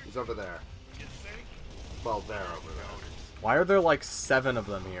 He's over there. Well, they're over there. Why are there like 7 of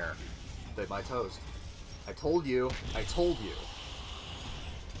them here? They my toast. I told you. I told you.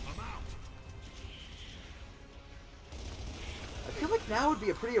 I feel like now would be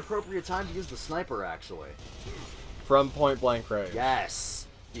a pretty appropriate time to use the sniper, actually. From point blank range. Yes,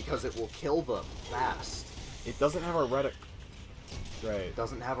 because it will kill them fast. It doesn't have a reticle. Right. It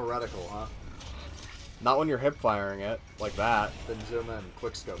doesn't have a reticle, huh? Not when you're hip firing it like that. Then zoom in,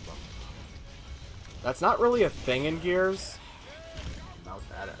 quickscope them. That's not really a thing in Gears. Not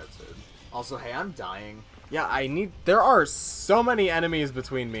that attitude. Also, hey, I'm dying. Yeah, I need. There are so many enemies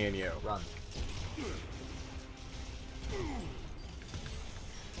between me and you. Run.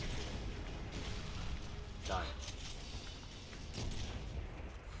 Dying.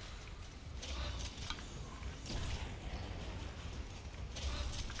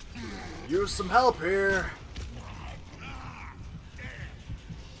 Use some help here.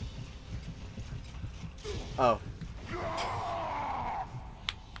 Oh.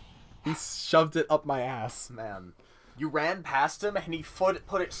 He shoved it up my ass. Man. You ran past him and he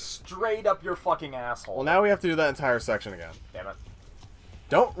put it straight up your fucking asshole. Well, now we have to do that entire section again. Damn it.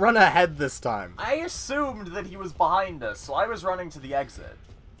 Don't run ahead this time. I assumed that he was behind us, so I was running to the exit.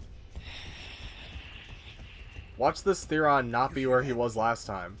 Watch this Theron not be where he was last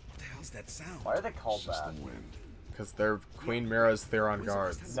time. What the hell's that sound? Why are they called It's just that? the wind. Because they're Queen Mira's Theron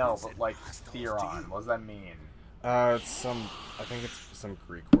guards. No, but like Theron. What does that mean? It's some... I think it's some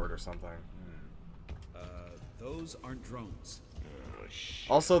Greek word or something. Those aren't drones. Oh, shit.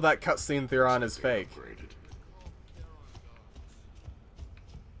 Also, that cutscene Theron is fake. Upgraded.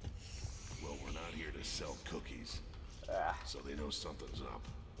 Well, we're not here to sell cookies, Ah, so they know something's up.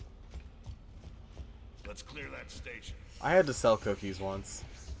 Let's clear that station. I had to sell cookies once.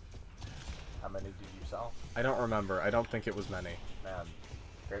 how many did you sell? I don't remember. I don't think it was many. Man,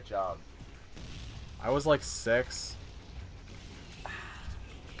 great job. I was like 6.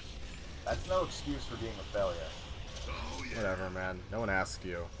 That's no excuse for being a failure. Whatever, man. No one asked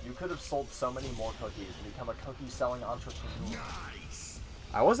you. You could have sold so many more cookies and become a cookie-selling entrepreneur.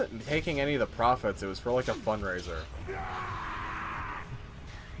 I wasn't taking any of the profits. It was for like a fundraiser.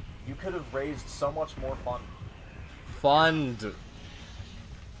 You could have raised so much more fun.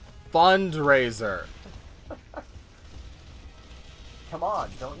 Fundraiser. Come on,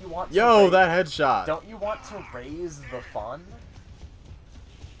 don't you want to Yo, raise, that headshot. Don't you want to raise the fun?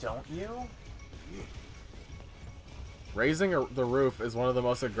 Don't you? Raising the roof is one of the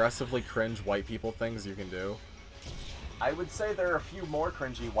most aggressively cringe white people things you can do. I would say there are a few more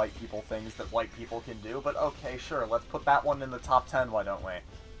cringy white people things that white people can do, but okay, sure, let's put that one in the top 10, why don't we?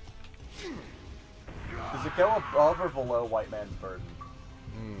 Does it go above or below white man's burden?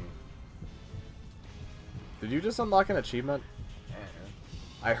 Did you just unlock an achievement? Eh,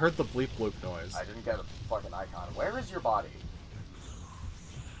 I heard the bleep bloop noise. I didn't get a fucking icon. Where is your body?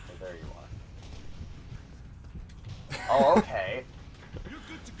 Okay, there you are. Oh, okay.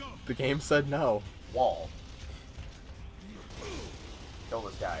 The game said no. Wall. Kill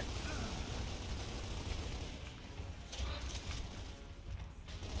this guy.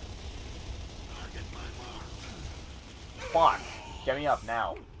 Fuck. Get me up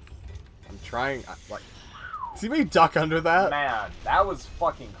now. I'm trying. Like, see me duck under that? Man, that was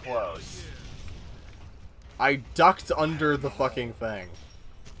fucking close. I ducked under the fucking thing.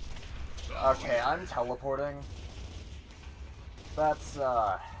 Okay, I'm teleporting. That's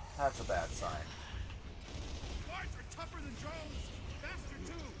a bad sign.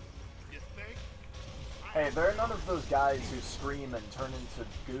 Hey, there are none of those guys who scream and turn into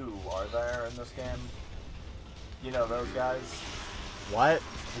goo, are there, in this game? You know those guys? What?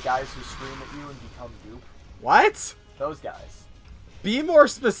 The guys who scream at you and become goop? What? Those guys. Be more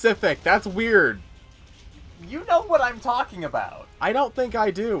specific. That's weird. You know what I'm talking about. I don't think I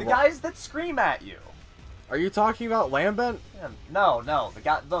do. The guys that scream at you. Are you talking about Lambent? Yeah, no, the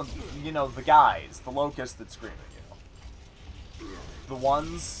guys, the locusts that scream at you. The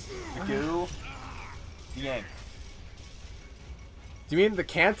ones, the goo, the ink. Do you mean the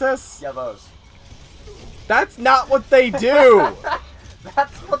Cantus? Yeah, those. That's not what they do!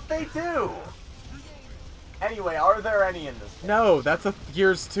 That's what they do! Anyway, are there any in this game? No, that's a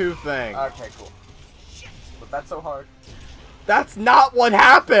Gears 2 thing. Okay, cool. But that's so hard. That's not what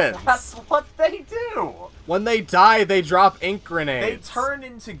happens! That's what they do! When they die, they drop ink They grenades. turn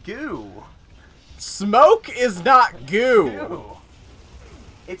into goo. Smoke is not goo! Goo.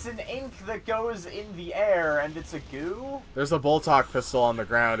 It's an ink that goes in the air, and it's a goo? There's a Boltok pistol on the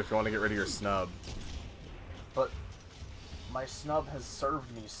ground if you want to get rid of your snub. But my snub has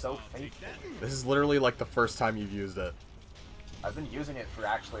served me so faithfully. This is literally like the first time you've used it. I've been using it for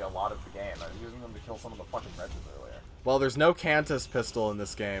actually a lot of the game. I've been using them to kill some of the fucking wretches earlier. Well, there's no Cantus pistol in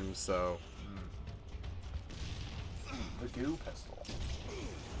this game, so... The goo pistol.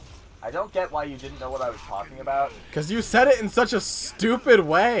 I don't get why you didn't know what I was talking about. Because you said it in such a stupid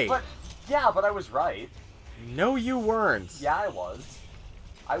way! But, yeah, but I was right. No, you weren't. Yeah, I was.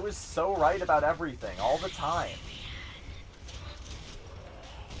 I was so right about everything, all the time.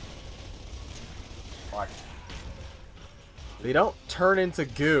 Like, They don't turn into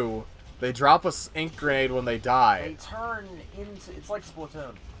goo. They drop a ink grenade when they die. they turn into... It's like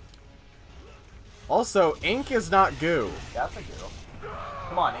Splatoon. Also, ink is not goo. That's a goo.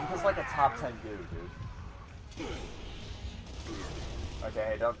 Come on, ink is like a top 10 goo, dude.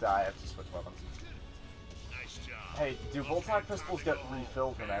 Okay, hey, don't die. I have to switch weapons. Nice job. Hey, do Boltok pistols get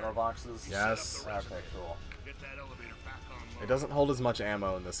refilled from ammo boxes? Yes. Okay, cool. Get that elevator back on. It doesn't hold as much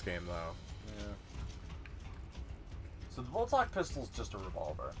ammo in this game, though. Yeah. So the Boltok pistol's just a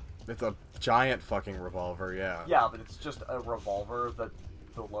revolver. It's a giant fucking revolver, yeah. Yeah, but it's just a revolver that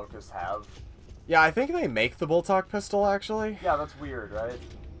the Locusts have. Yeah, I think they make the Boltok pistol, actually. Yeah, that's weird, right?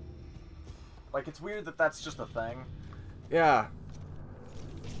 Like, it's weird that that's just a thing. Yeah.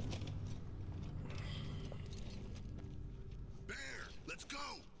 Bear, let's go.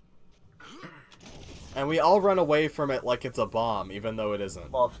 And we all run away from it like it's a bomb, even though it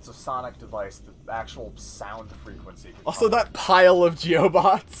isn't. Well, if it's a sonic device, the actual sound frequency can Also, come- that pile of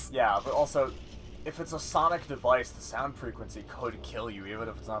Geobots. Yeah, but also, if it's a sonic device, the sound frequency could kill you, even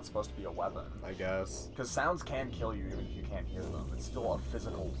if it's not supposed to be a weapon. I guess. Because sounds can kill you even if you can't hear them. It's still a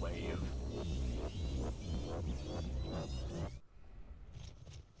physical wave.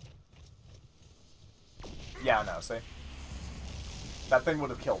 Yeah, no, see? That thing would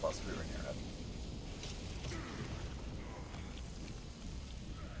have killed us if we were near it.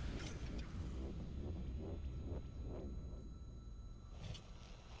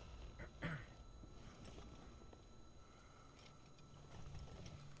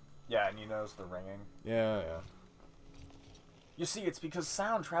 Yeah, and you notice the ringing. Yeah, yeah. You see, it's because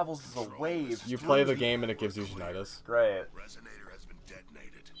sound travels as a wave. You play the game and it gives you tinnitus. Great. Resonator has been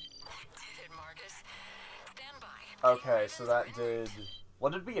detonated. Did it, Marcus? Stand by. Okay, so that did...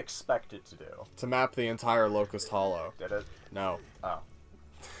 What did we expect it to do? To map the entire Locust Hollow. Did it? No. Oh.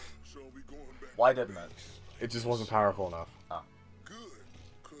 So we going back. Why didn't it? It just wasn't powerful enough. Oh. Good,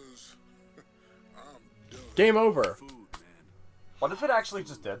 cause I'm done. Game over! Food, man. What if it actually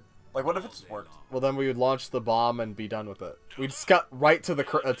just did? Like, what if it just worked? Well, then we would launch the bomb and be done with it. We'd scut right to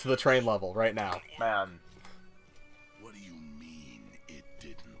the train level right now. Man. What do you mean it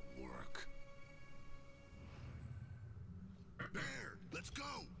didn't work? Bear, let's go.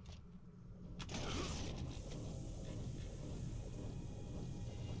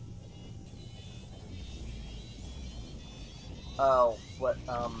 Oh, what,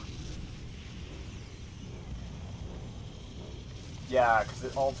 Yeah, because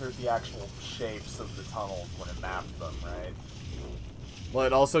it altered the actual shapes of the tunnels when it mapped them, right? Well,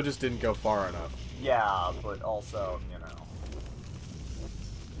 it also just didn't go far enough. Yeah, but also, you know.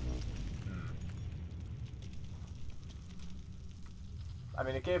 I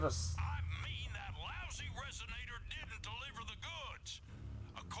mean, it gave us... I mean that lousy resonator didn't deliver the goods.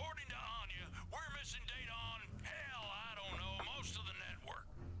 According to Anya, we're missing data on, hell, I don't know, most of the network.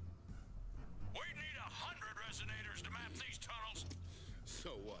 We need 100 resonators to map these tunnels.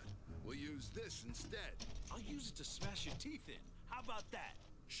 So what? We'll use this instead. I'll use it to smash your teeth in. How about that?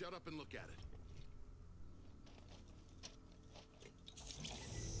 Shut up and look at it.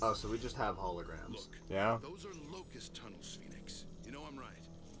 Oh, so we just have holograms. Look. Yeah? Those are locust tunnels, Phoenix. You know I'm right.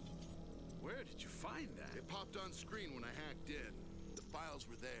 Where did you find that? It popped on screen when I hacked in. The files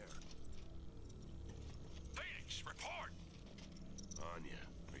were there. Phoenix, report. Anya,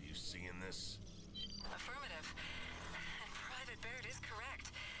 are you seeing this? Affirmative. And Private Baird is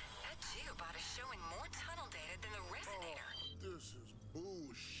correct. That Geobot is showing more tunnel data than the resonator. This is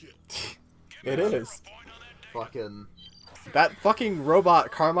bullshit. It is. Fucking... That fucking robot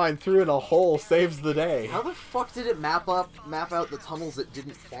Carmine threw in a hole saves the day. How the fuck did it map out the tunnels it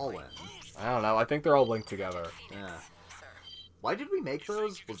didn't fall in? I don't know. I think they're all linked together. Yeah. Why did we make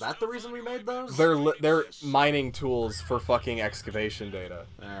those? Was that the reason we made those? They're mining tools for fucking excavation data.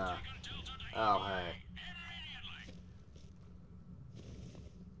 Yeah. Oh, hey.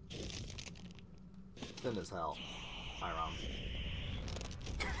 Thin as hell. Hi, Rom.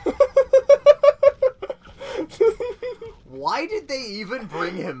 Why Why did they even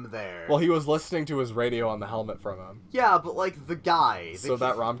bring him there? Well, he was listening to his radio on the helmet from him. Yeah, but like the guy. So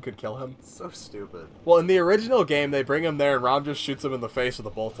that Rom could kill him? So stupid. Well, in the original game, they bring him there and Rom just shoots him in the face with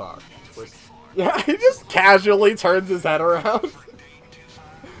a bolt arc. Twist. Yeah, he just casually turns his head around.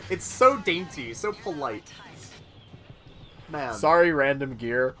 It's so dainty, so polite. Man. Sorry, random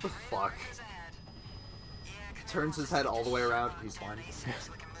gear. What the fuck? Turns his head all the way around. He's fine.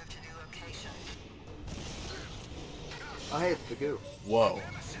 Oh, hey, it's the goo. Whoa.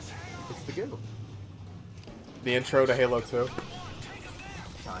 It's the goo. The intro to Halo 2?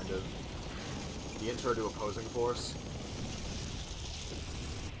 Kind of. The intro to Opposing Force.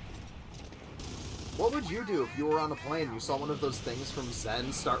 What would you do if you were on a plane and you saw one of those things from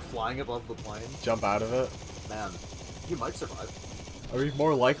Zen start flying above the plane? Jump out of it? Man, you might survive. Are you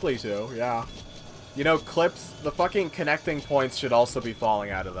more likely to? Yeah. You know, clips, the fucking connecting points should also be falling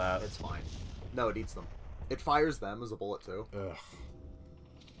out of that. It's fine. No, it eats them. It fires them as a bullet, too. Ugh.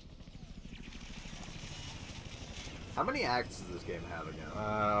 How many acts does this game have again?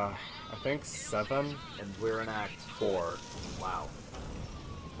 I think 7? And we're in Act 4. Wow.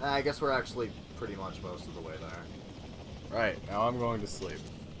 I guess we're actually pretty much most of the way there. Right, now I'm going to sleep.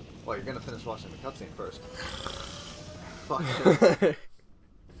 Well, you're gonna finish watching the cutscene first. Fuck.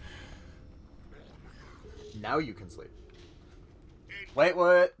 Now you can sleep. Wait,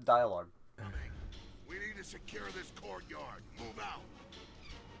 what? Dialogue. We need to secure this courtyard. Move out.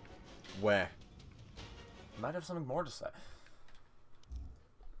 Where? You might have something more to say.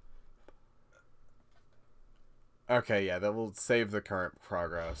 Okay, yeah, that will save the current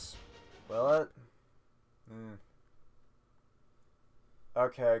progress. Will it?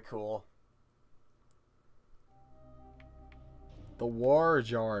 Okay, cool. The War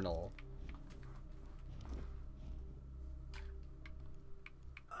Journal.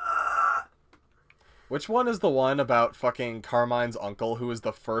 Which one is the one about fucking Carmine's uncle who is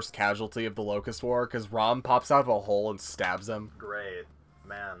the first casualty of the Locust War? Because Rom pops out of a hole and stabs him. Great.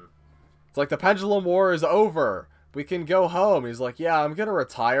 Man. It's like, the Pendulum War is over. We can go home. He's like, yeah, I'm gonna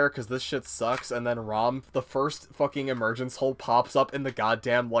retire because this shit sucks. And then Rom, the first fucking emergence hole, pops up in the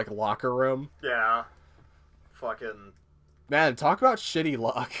goddamn, like, locker room. Yeah. Fucking... Man, talk about shitty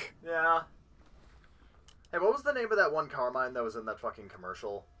luck. Yeah. Hey, what was the name of that one Carmine that was in that fucking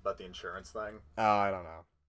commercial about the insurance thing? Oh, I don't know.